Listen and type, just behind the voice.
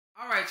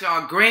right,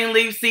 y'all.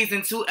 Greenleaf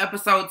Season 2,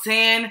 Episode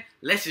 10.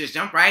 Let's just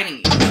jump right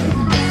in.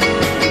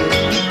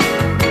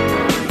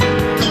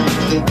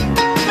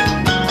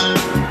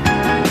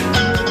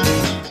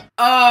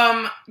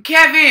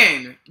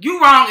 Kevin,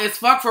 you wrong as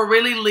fuck for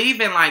really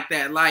leaving like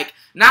that. Like,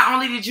 not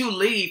only did you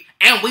leave,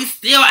 and we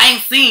still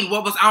ain't seen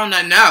what was on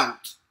the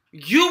note.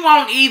 You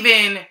won't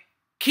even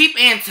keep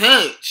in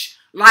touch.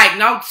 Like,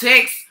 no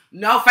text,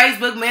 no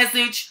Facebook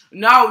message,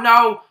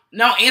 no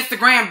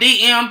Instagram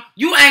DM.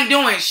 You ain't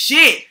doing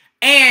shit.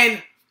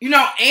 And, you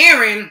know,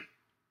 Aaron,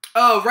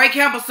 Ray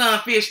Campbell's son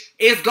Fish,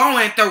 is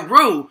going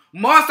through.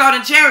 More so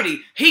than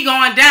Charity. He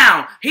going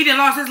down. He done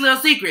lost his little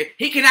secret.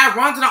 He cannot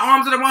run to the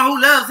arms of the one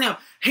who loves him.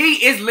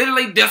 He is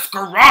literally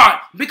distraught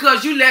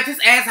because you left his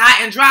ass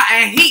high and dry,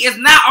 and he is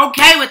not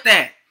okay with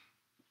that.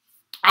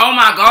 Oh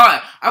my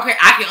God. Okay,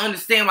 I can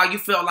understand why you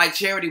felt like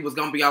Charity was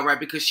going to be alright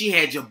because she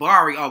had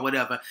Jabari or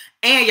whatever.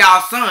 And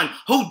y'all son,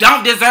 who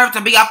don't deserve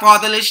to be a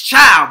fatherless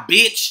child,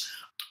 bitch.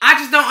 I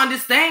just don't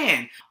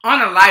understand.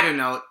 On a lighter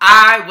note,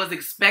 I was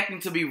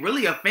expecting to be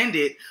really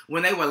offended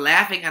when they were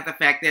laughing at the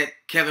fact that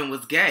Kevin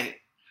was gay.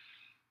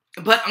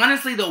 But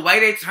honestly, the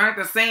way they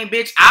turned the scene,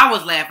 bitch, I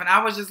was laughing.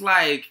 I was just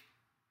like,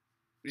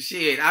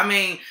 shit. I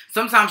mean,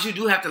 sometimes you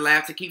do have to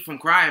laugh to keep from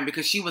crying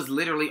because she was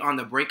literally on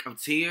the brink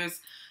of tears.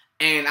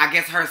 And I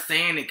guess her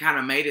saying it kind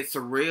of made it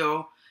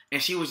surreal.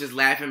 And she was just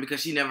laughing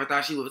because she never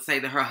thought she would say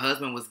that her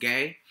husband was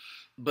gay.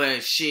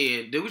 But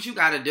shit, do what you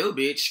gotta do,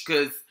 bitch.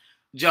 Because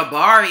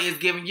Jabari is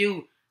giving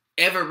you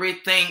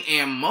everything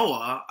and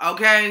more.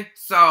 Okay?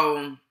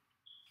 So,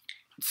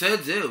 to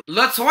do.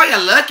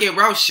 LaToya Lucky,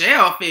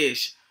 Rochelle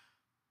Fish.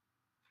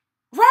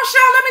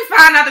 Rochelle, let me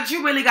find out that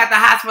you really got the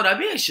hots for the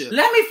bitch.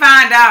 Let me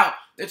find out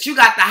that you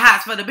got the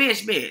hots for the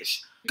bitch.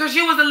 Because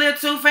you was a little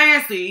too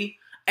fancy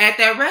at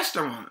that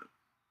restaurant.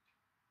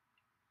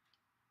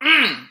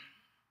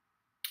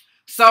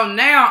 So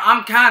now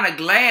I'm kind of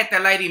glad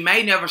that Lady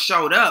May never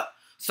showed up.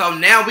 So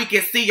now we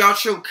can see your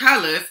true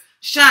colors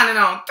shining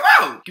on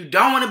through. You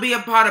don't want to be a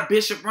part of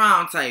Bishop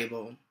Round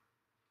Table.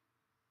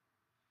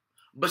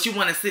 But you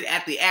want to sit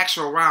at the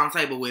actual round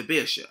table with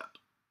Bishop.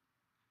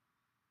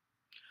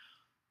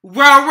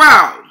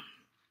 Row.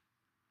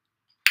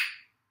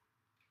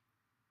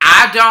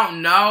 I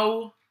don't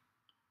know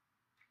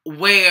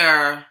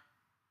where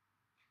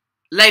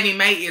Lady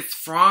May is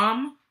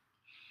from.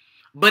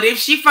 But if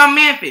she from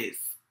Memphis,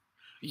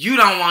 you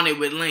don't want it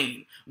with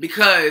Lean.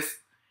 Because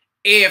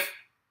if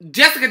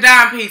Jessica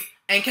Dime Piece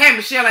and K.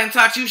 Michelle ain't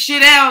taught you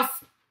shit else,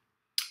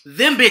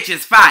 them bitches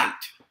fight.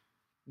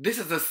 This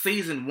is a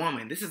seasoned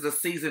woman. This is a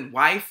seasoned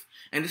wife.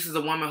 And this is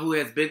a woman who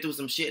has been through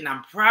some shit. And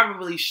I'm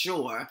probably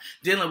sure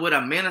dealing with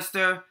a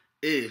minister,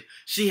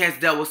 she has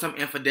dealt with some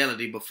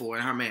infidelity before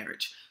in her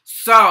marriage.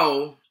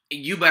 So,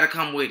 you better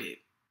come with it.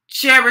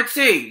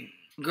 Charity,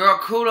 girl,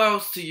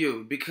 kudos to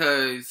you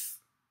because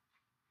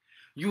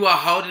you are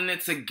holding it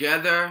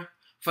together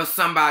for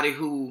somebody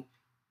who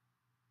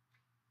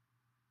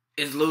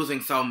is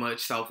losing so much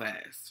so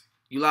fast.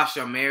 You lost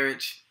your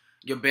marriage,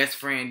 your best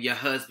friend, your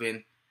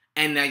husband,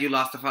 and now you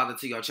lost the father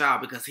to your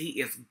child because he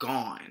is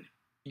gone.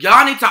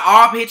 Y'all need to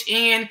all pitch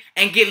in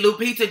and get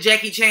Lupita,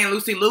 Jackie Chan,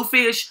 Lucy Lou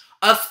Fish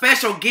a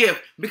special gift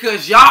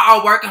because y'all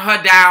are working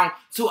her down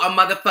to a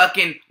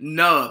motherfucking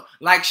nub.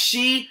 Like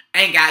she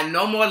ain't got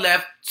no more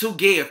left to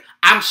give.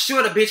 I'm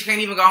sure the bitch can't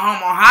even go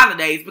home on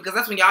holidays because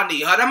that's when y'all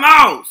need her the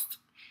most.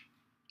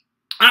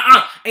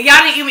 And y'all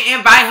didn't even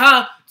invite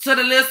her to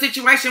the little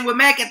situation with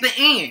Mac at the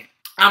end.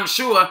 I'm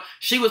sure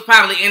she was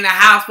probably in the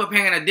house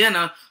preparing a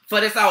dinner for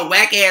this old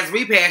whack-ass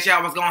repast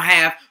y'all was gonna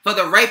have for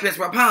the rapist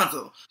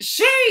Rapunzel.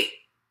 She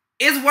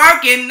is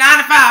working 9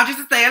 to 5 just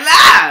to stay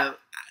alive.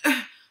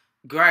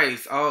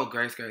 Grace. Oh,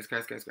 Grace.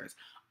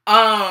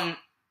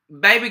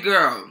 Baby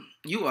girl,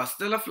 you are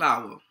still a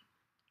flower.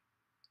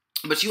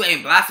 But you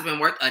ain't blossoming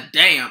worth a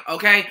damn,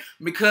 okay?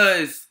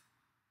 Because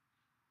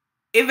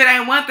if it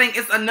ain't one thing,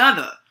 it's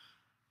another.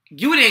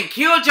 You done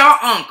killed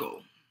your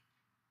uncle.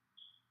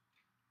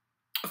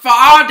 For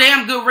all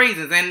damn good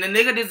reasons. And the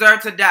nigga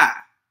deserved to die.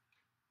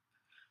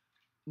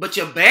 But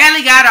you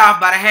barely got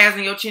off by the hairs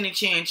in your chinny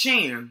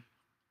chin.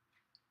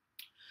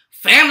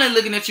 Family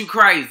looking at you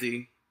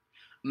crazy.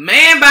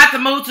 Man about to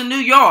move to New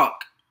York.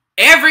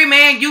 Every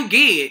man you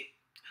get,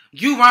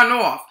 you run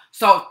off.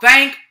 So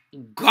thank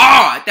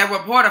God that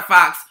Reporter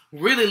Fox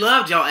really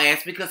loved your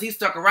ass because he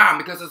stuck around.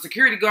 Because the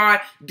security guard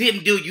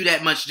didn't do you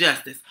that much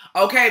justice.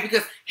 Okay?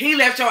 Because he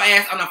left your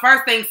ass on the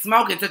first thing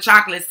smoking to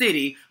Chocolate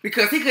City.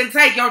 Because he couldn't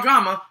take your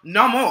drama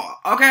no more.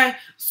 Okay?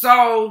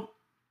 So,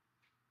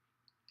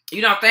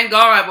 you know, thank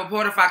God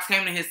Reporter Fox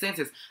came to his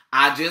senses.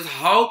 I just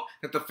hope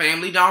that the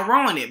family don't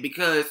ruin it.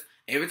 Because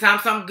every time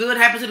something good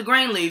happens to the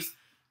Greenleafs,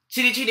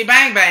 chitty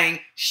bang bang,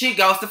 shit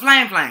goes to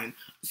flame.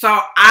 So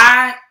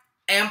I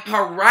am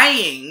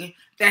praying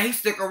that he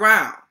stick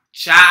around.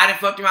 Child, I done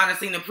fucked around and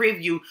seen the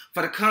preview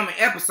for the coming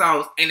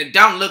episodes, and it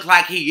don't look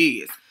like he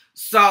is.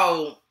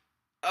 So,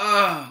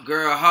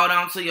 girl, hold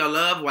on to your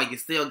love while you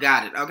still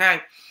got it,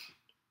 okay?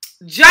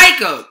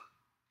 Jacob,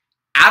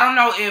 I don't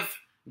know if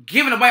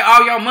giving away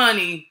all your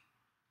money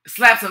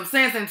slapped some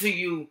sense into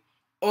you,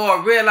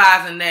 or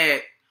realizing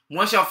that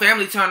once your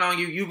family turned on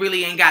you, you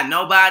really ain't got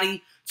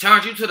nobody,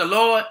 turned you to the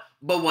Lord.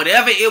 But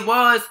whatever it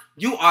was,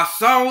 you are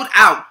sold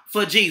out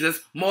for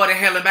Jesus more than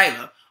Helen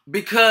Baylor.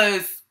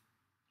 Because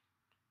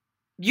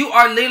you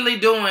are literally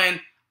doing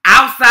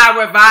outside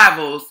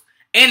revivals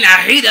in the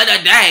heat of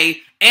the day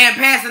and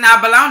passing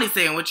out bologna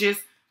sandwiches.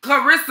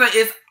 Clarissa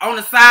is on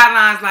the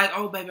sidelines like,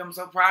 oh, baby, I'm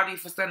so proud of you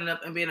for standing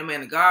up and being a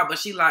man of God. But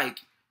she like,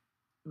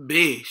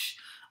 bitch,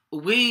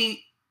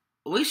 we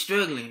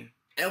struggling.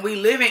 And we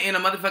living in a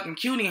motherfucking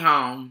cutie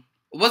home.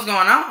 What's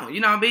going on?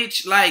 You know,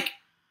 bitch, like,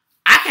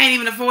 I can't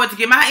even afford to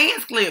get my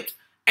ends clipped.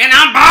 And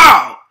I'm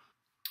bald.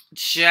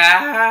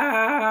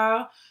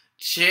 Child.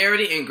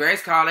 Charity and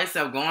Grace call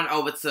themselves going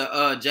over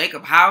to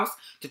Jacob's house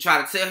to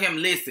try to tell him,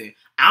 listen,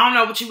 I don't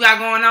know what you got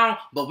going on,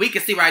 but we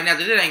can see right now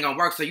that it ain't gonna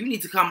work, so you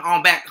need to come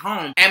on back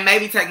home and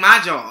maybe take my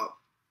job.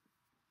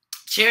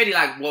 Charity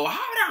like, well,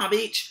 hold on,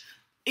 bitch.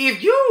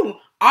 If you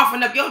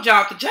offering up your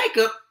job to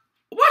Jacob,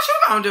 what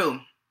you gonna do?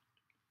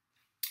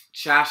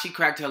 Child, she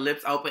cracked her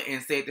lips open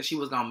and said that she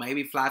was gonna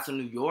maybe fly to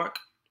New York.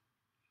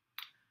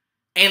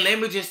 And let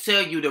me just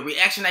tell you, the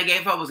reaction they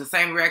gave her was the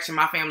same reaction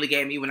my family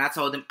gave me when I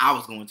told them I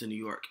was going to New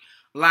York.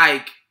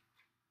 Like,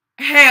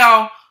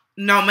 hell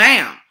no,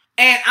 ma'am.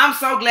 And I'm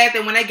so glad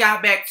that when they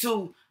got back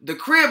to the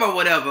crib or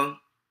whatever,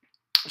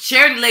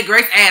 Charity let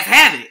Grace ass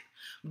have it.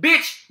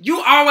 Bitch,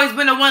 you always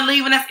been the one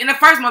leaving us in the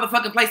first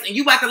motherfucking place, and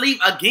you about to leave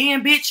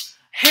again, bitch?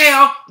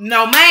 Hell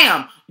no,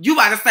 ma'am. You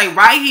about to stay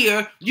right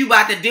here. You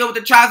about to deal with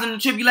the trials and the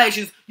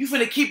tribulations. You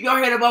finna keep your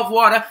head above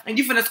water, and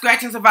you finna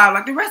scratch and survive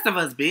like the rest of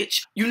us,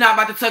 bitch. You not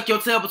about to tuck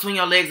your tail between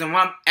your legs and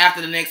run after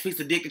the next piece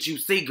of dick that you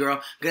see,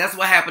 girl. Because that's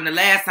what happened the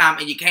last time,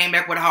 and you came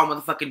back with a whole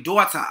motherfucking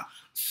daughter.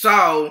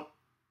 So,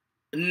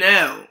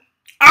 no.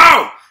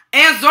 Oh,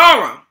 and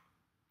Zora.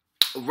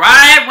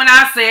 Right when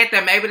I said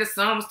that maybe the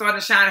sun was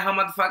starting to shine in her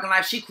motherfucking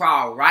life, she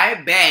crawled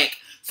right back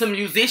to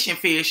Musician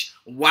Fish.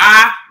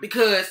 Why?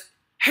 Because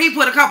he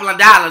put a couple of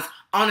dollars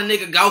on the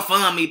nigga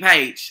GoFundMe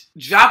page.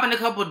 Dropping a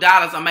couple of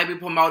dollars or maybe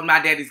promoting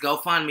my daddy's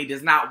GoFundMe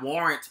does not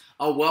warrant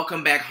a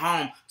welcome back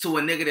home to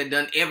a nigga that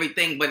done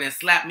everything but then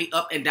slapped me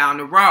up and down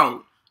the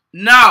road.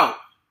 No.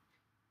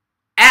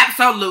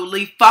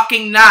 Absolutely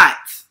fucking not.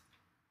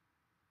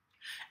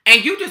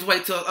 And you just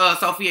wait till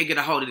Sophia get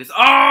a hold of this.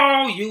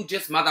 Oh, you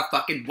just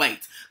motherfucking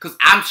wait. Because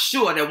I'm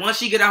sure that once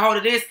she get a hold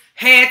of this,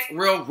 heads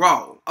will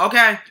roll.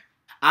 Okay?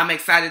 I'm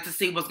excited to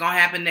see what's going to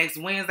happen next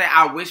Wednesday.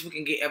 I wish we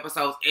can get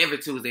episodes every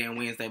Tuesday and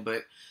Wednesday,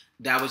 but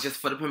that was just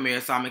for the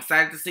premiere. So I'm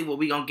excited to see what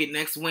we're going to get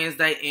next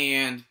Wednesday.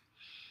 And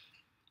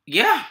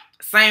yeah,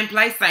 same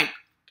place, same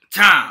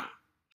time.